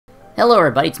Hello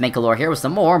everybody, it's Mankalore here with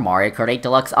some more Mario Kart 8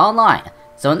 Deluxe Online.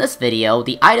 So in this video,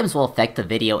 the items will affect the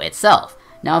video itself.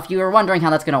 Now if you were wondering how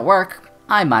that's going to work,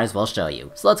 I might as well show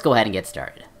you. So let's go ahead and get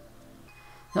started.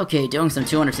 Okay, doing some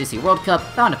 200cc World Cup,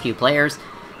 found a few players,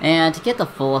 and to get the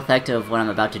full effect of what I'm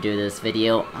about to do this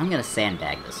video, I'm going to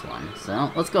sandbag this one.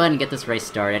 So let's go ahead and get this race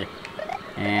started,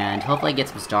 and hopefully get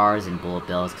some stars and bullet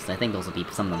bills, because I think those will be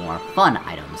some of the more fun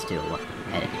items to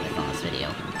edit with on this video.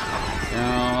 So,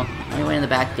 let me wait in the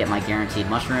back to get my guaranteed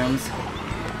mushrooms.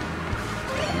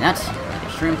 And that's, like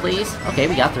a shroom please. Okay,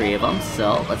 we got 3 of them,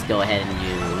 so let's go ahead and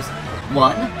use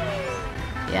 1.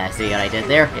 Yeah, see what I did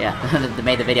there? Yeah, that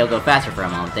made the video go faster for a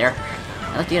moment there.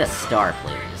 I'd like to get a star,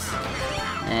 please.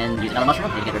 And use another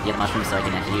mushroom. Maybe get rid of the other mushroom so I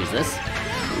can actually use this.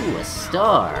 Ooh, a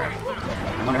star.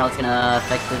 I wonder how it's gonna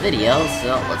affect the video,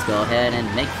 so let's go ahead and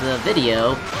make the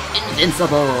video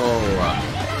invincible!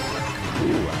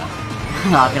 Ooh,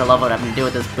 I'm gonna love what I'm gonna do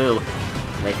with this boo.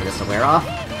 Wait for this to wear off.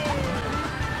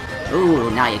 Ooh,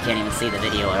 now you can't even see the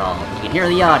video at all. You can hear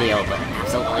the audio, but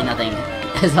absolutely nothing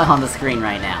is on the screen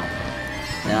right now.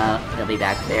 They'll be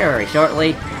back very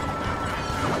shortly.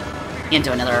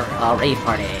 Into another rave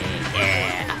party.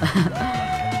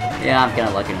 Yeah! Yeah, I'm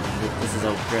kinda looking. This is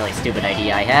a really stupid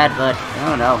idea I had, but I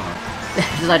don't know.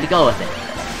 I decided to go with it.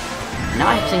 Now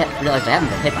I actually realized I haven't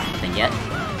been hit by anything yet.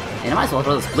 And I might as well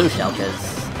throw this blue shell, because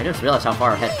I just realized how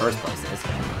far ahead first place is.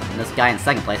 And this guy in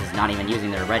second place is not even using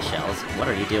their red shells. What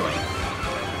are you doing?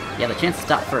 You have a chance to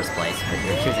stop first place, but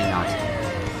you're choosing not to.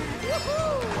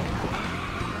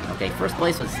 Okay, first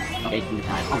place was... Okay,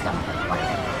 I almost got my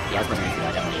head. Yeah, I was supposed to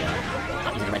definitely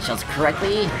not using the red shells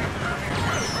correctly.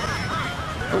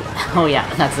 Oh yeah,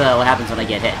 that's what happens when I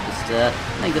get hit. Just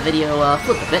make the video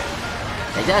flip a bit.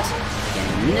 Take that. Get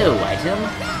a new item.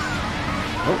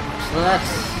 Oh, so that.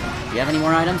 Do you have any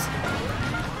more items?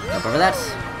 Jump over that.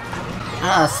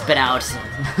 Spit out.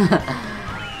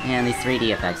 And these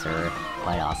 3D effects are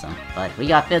quite awesome. But we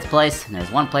got 5th place, and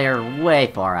there's one player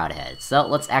way far out ahead. So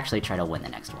let's actually try to win the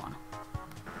next one.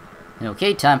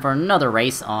 Okay, time for another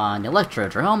race on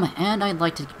Electrodrome, and I'd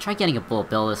like to try getting a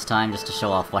bullet bill this time, just to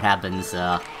show off what happens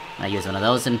when I use one of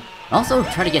those, and also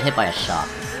try to get hit by a shot.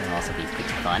 This will also be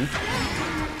pretty fun.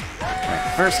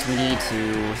 Alright, first we need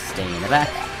to stay in the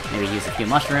back, maybe use a few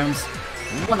mushrooms.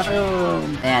 1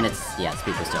 mushroom! And it's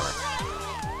speed boost over.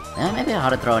 And maybe I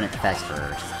ought to throw in effects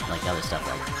for, like, other stuff,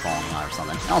 like falling or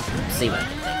something. I'll see what I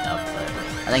can think of,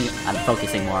 but I think I'm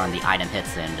focusing more on the item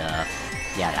hits and,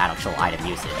 yeah, actual item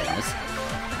usage in this.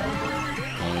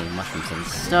 Okay, mushrooms and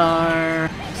star,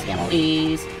 scan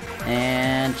these,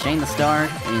 and chain the star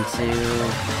into,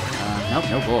 nope,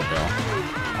 no bullet bill.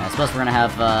 I suppose we're gonna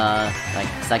have, like,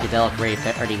 psychedelic rave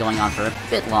party going on for a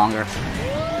bit longer.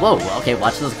 Whoa, okay,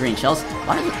 watch those green shells.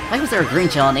 Why was there a green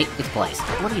shell in 8th place?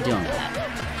 What are you doing with that?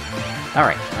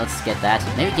 Alright, let's get that.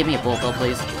 Maybe give me a bullet bill,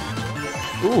 please.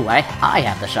 Ooh, I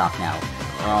have the shock now.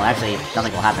 Well, actually,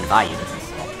 nothing will happen if I use this.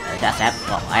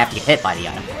 I have to get hit by the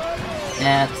item.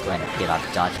 Yeah, let's go ahead and get out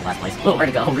of dodge in last place. Oh, where'd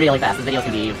it go? Really fast. This video's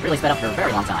gonna be really sped up for a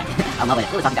very long time. I'm loving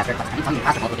it. Really talking faster. Anytime you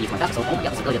faster, multiple videos going faster, so oh my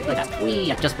god, this is really good, really fast.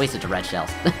 Whee! I just wasted 2 red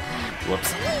shells.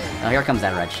 Whoops. Oh, here comes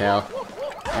that red shell.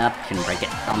 Yep, couldn't break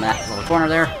it on that little corner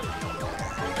there.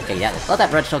 Okay, yeah, let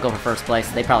that red shell go for first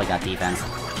place. They probably got defense.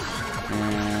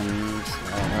 And...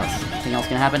 anything else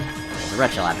gonna happen? There's a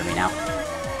red shell after me now.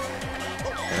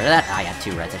 Get rid of that. I got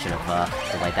 2 reds. I should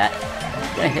have delayed that.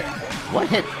 What hit? What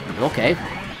hit? Okay.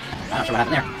 I'm not sure what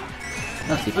happened there.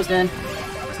 Let's keep boosting.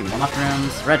 Let's give me more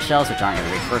mushrooms. Red shells, which aren't going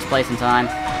to reach first place in time.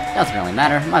 Doesn't really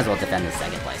matter. Might as well defend the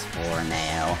 2nd place for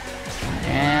now.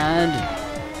 And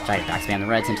try to backspam the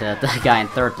reds into the guy in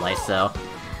 3rd place, so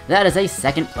that is a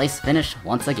 2nd place finish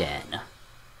once again.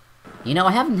 You know,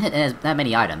 I haven't hit that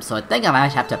many items, so I think I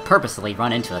might have to purposely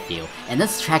run into a few. And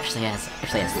this track actually has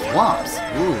thwomps.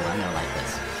 Ooh, I'm gonna like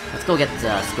this. Let's go get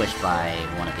squished by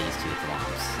one of these 2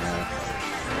 thwomps.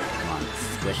 Come on,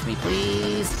 squish me,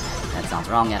 please. That sounds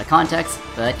wrong out of context,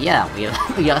 but yeah,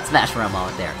 we got Smash for a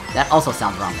moment there. That also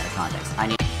sounds wrong out of context.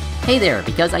 Hey there,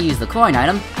 because I use the coin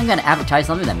item, I'm gonna advertise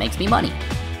something that makes me money.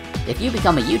 If you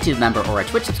become a YouTube member or a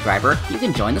Twitch subscriber, you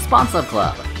can join the SponSub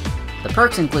Club. The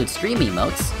perks include stream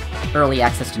emotes, early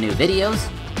access to new videos,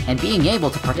 and being able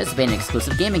to participate in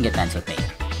exclusive gaming events with me.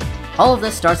 All of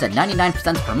this starts at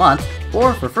 99% per month,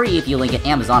 or for free if you link an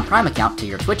Amazon Prime account to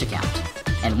your Twitch account.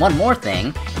 And one more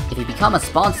thing, if you become a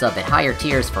SponSub at higher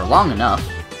tiers for long enough,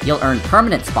 you'll earn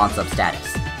permanent SponSub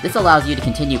status. This allows you to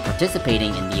continue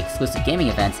participating in the exclusive gaming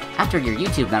events after your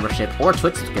YouTube membership or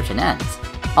Twitch subscription ends.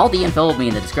 All the info will be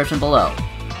in the description below.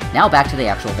 Now back to the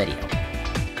actual video.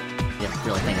 You have to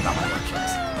really think about my word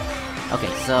choice.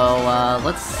 Okay, so,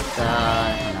 let's, no,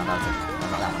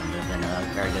 that one would have been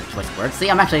very good choice of words. See,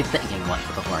 I'm actually thinking what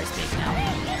before I speak now.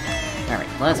 Alright,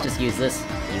 let's just use this.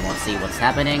 You won't see what's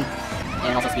happening.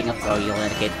 And also speaking up, so you'll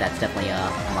indicate that's definitely a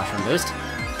mushroom boost.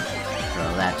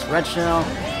 Throw that red shell.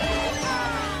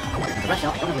 The red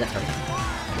shell? I don't know who that's targeting.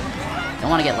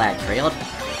 Don't want to get lag trailed.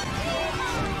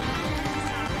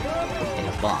 Getting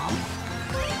a bomb.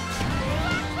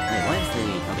 Wait, what is the...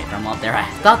 Okay, from up there. I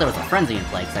thought there was a frenzy in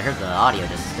play, because I heard the audio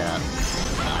just,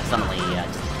 suddenly,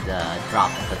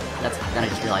 dropped. But that's... Then I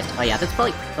just realized... Oh yeah, that's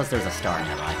probably because there's a star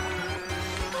nearby.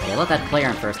 Okay, let that player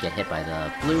in first get hit by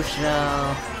the blue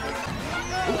shell.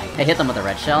 Ooh, I hit them with a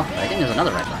red shell, but I think there's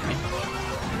another red shell on me.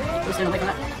 Boosting away from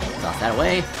that. Toss that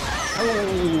away.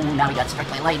 Oh, now we got struck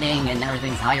by lightning, and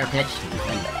everything's higher pitched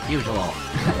than usual.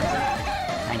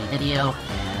 Tiny video,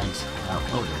 and...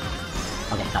 Oh dear.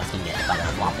 Okay, I thought I was gonna get hit by the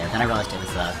swamp there, then I realized it was,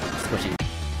 squishing.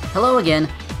 Hello again.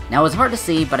 Now it was hard to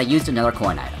see, but I used another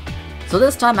coin item. So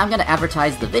this time I'm gonna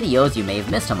advertise the videos you may have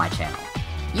missed on my channel.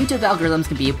 YouTube algorithms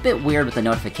can be a bit weird with the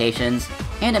notifications,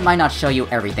 and it might not show you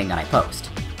everything that I post.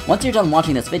 Once you're done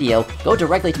watching this video, go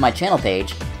directly to my channel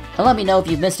page, and let me know if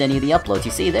you've missed any of the uploads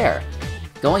you see there.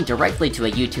 Going directly to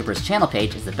a YouTuber's channel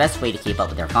page is the best way to keep up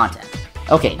with their content.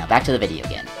 Okay, now back to the video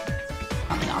again.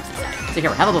 On the opposite side. So here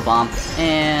we have a bomb,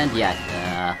 and yeah,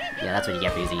 that's what you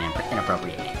get for using an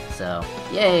inappropriate name. So,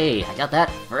 yay, I got that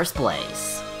first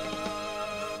place.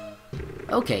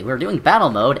 Okay, we're doing battle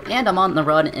mode, and I'm on the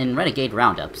run in Renegade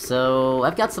Roundup, so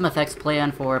I've got some effects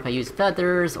planned for if I use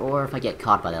feathers, or if I get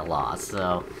caught by that loss,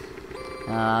 so...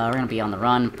 we're gonna be on the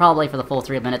run, probably for the full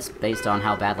 3 minutes, based on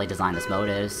how badly designed this mode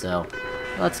is, so...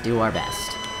 Let's do our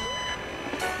best.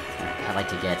 I'd like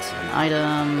to get an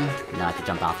item... No, I have to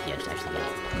jump off the edge to actually get it.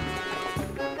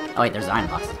 Oh wait, there's iron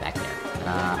boxes back there.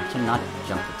 I should not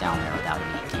jump down there without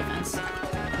any defense.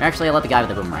 Or actually, I'll let the guy with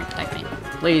the boomerang protect me.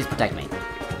 Please protect me.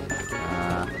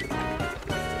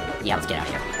 Yeah, let's get out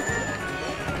of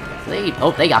here.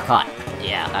 They got caught.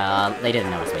 Yeah, they didn't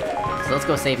notice me. So let's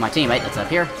go save my teammate that's up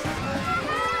here.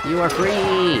 You are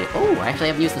free! Oh, I actually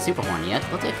haven't used the super horn yet.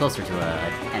 Let's get closer to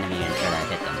an enemy and try to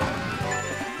hit them.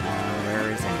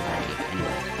 Where is anybody?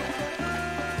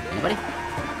 Anybody?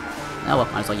 Oh well,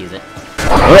 might as well use it.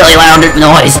 Really loud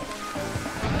noise!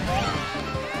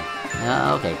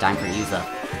 Okay, time for to use a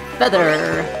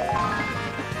feather!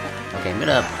 Okay, I'm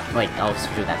gonna... Wait, I'll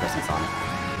screw that person saw me.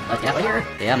 Let's get out of here.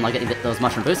 Yeah, I'm getting those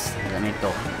mushroom boosts. That made me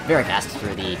go very fast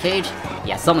through the cage.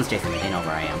 Yeah, someone's chasing me. They know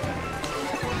where I am.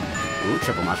 Ooh,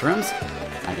 triple mushrooms.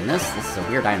 Liking this. This is a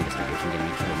weird item distribution, giving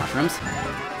me triple mushrooms.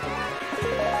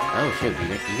 Oh shoot,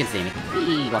 you can see me.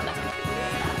 Whee! Walk that way.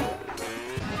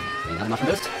 Another mushroom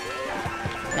boost.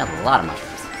 Got a lot of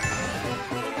mushrooms.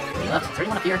 Three left. Is there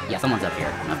anyone up here? Yeah, someone's up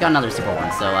here. I've got another super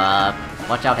one, so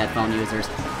watch out, headphone users.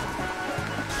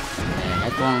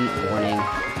 Headphone warning.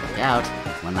 Look out.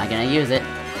 When am I gonna use it? I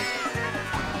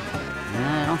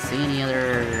don't see any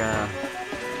other,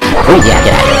 Oh yeah,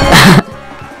 get out of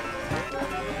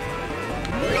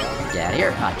here! Get out of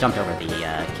here! I jumped over the,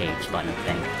 cage button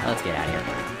thing. Let's get out of here.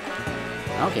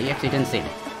 Okay, you actually didn't see me.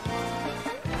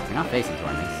 You're not facing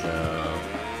toward me, so...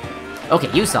 Okay,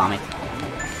 you saw me!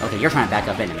 Okay, you're trying to back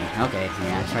up into me. Okay,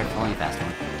 yeah, try falling fast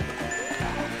one.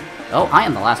 Oh, I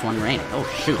am the last one remaining. Oh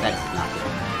shoot, that's not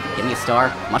good. Give me a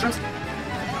star. Mushrooms?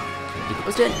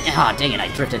 Boosted? Ah, dang it, I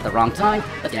drifted at the wrong time.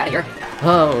 Let's get out of here.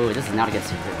 Oh, this is not a good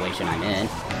situation I'm in.